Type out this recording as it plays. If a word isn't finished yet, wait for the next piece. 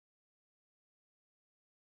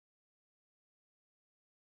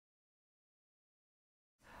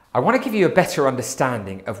I want to give you a better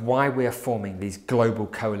understanding of why we are forming these global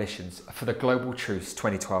coalitions for the Global Truce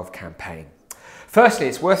 2012 campaign. Firstly,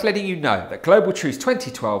 it's worth letting you know that Global Truce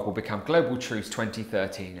 2012 will become Global Truce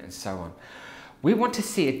 2013 and so on. We want to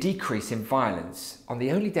see a decrease in violence on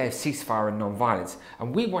the only day of ceasefire and non-violence,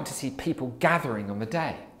 and we want to see people gathering on the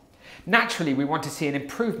day. Naturally, we want to see an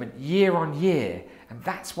improvement year on year, and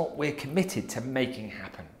that's what we're committed to making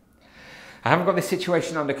happen. I haven't got this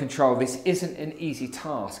situation under control. This isn't an easy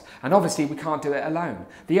task, and obviously we can't do it alone.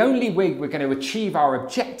 The only way we're going to achieve our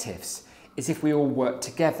objectives is if we all work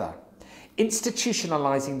together.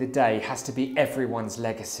 Institutionalising the day has to be everyone's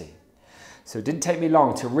legacy. So it didn't take me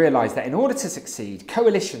long to realise that in order to succeed,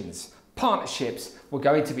 coalitions, partnerships were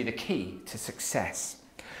going to be the key to success.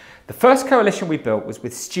 The first coalition we built was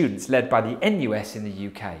with students led by the NUS in the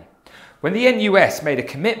UK. When the NUS made a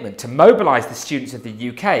commitment to mobilise the students of the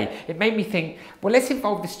UK, it made me think, well, let's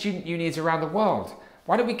involve the student unions around the world.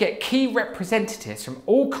 Why don't we get key representatives from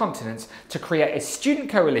all continents to create a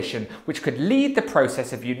student coalition which could lead the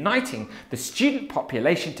process of uniting the student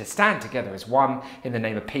population to stand together as one in the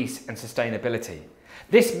name of peace and sustainability.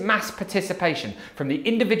 This mass participation from the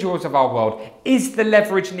individuals of our world is the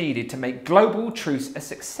leverage needed to make Global Truce a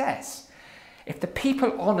success. If the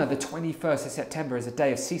people honour the 21st of September as a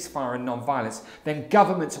day of ceasefire and non-violence, then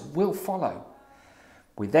governments will follow.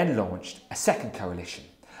 We then launched a second coalition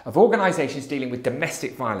of organisations dealing with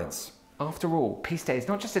domestic violence. After all, Peace Day is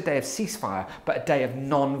not just a day of ceasefire, but a day of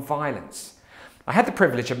non-violence. I had the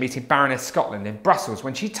privilege of meeting Baroness Scotland in Brussels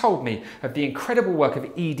when she told me of the incredible work of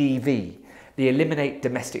EDV, the Eliminate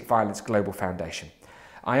Domestic Violence Global Foundation.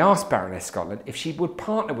 I asked Baroness Scotland if she would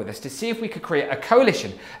partner with us to see if we could create a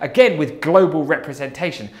coalition, again with global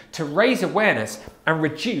representation, to raise awareness and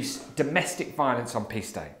reduce domestic violence on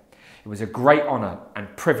Peace Day. It was a great honour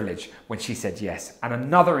and privilege when she said yes, and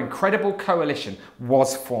another incredible coalition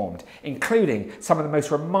was formed, including some of the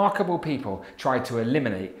most remarkable people trying to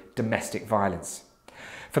eliminate domestic violence.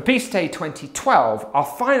 For Peace Day 2012, our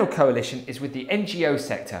final coalition is with the NGO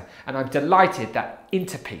sector, and I'm delighted that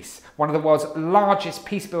Interpeace, one of the world's largest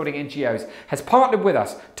peace-building NGOs, has partnered with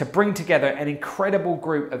us to bring together an incredible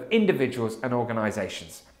group of individuals and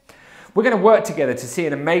organisations. We're going to work together to see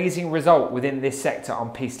an amazing result within this sector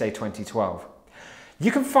on Peace Day 2012.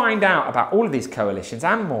 You can find out about all of these coalitions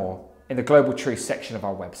and more in the Global Truce section of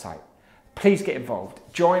our website. Please get involved,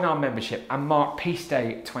 join our membership and mark Peace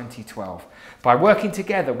Day 2012. By working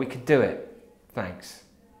together, we can do it. Thanks.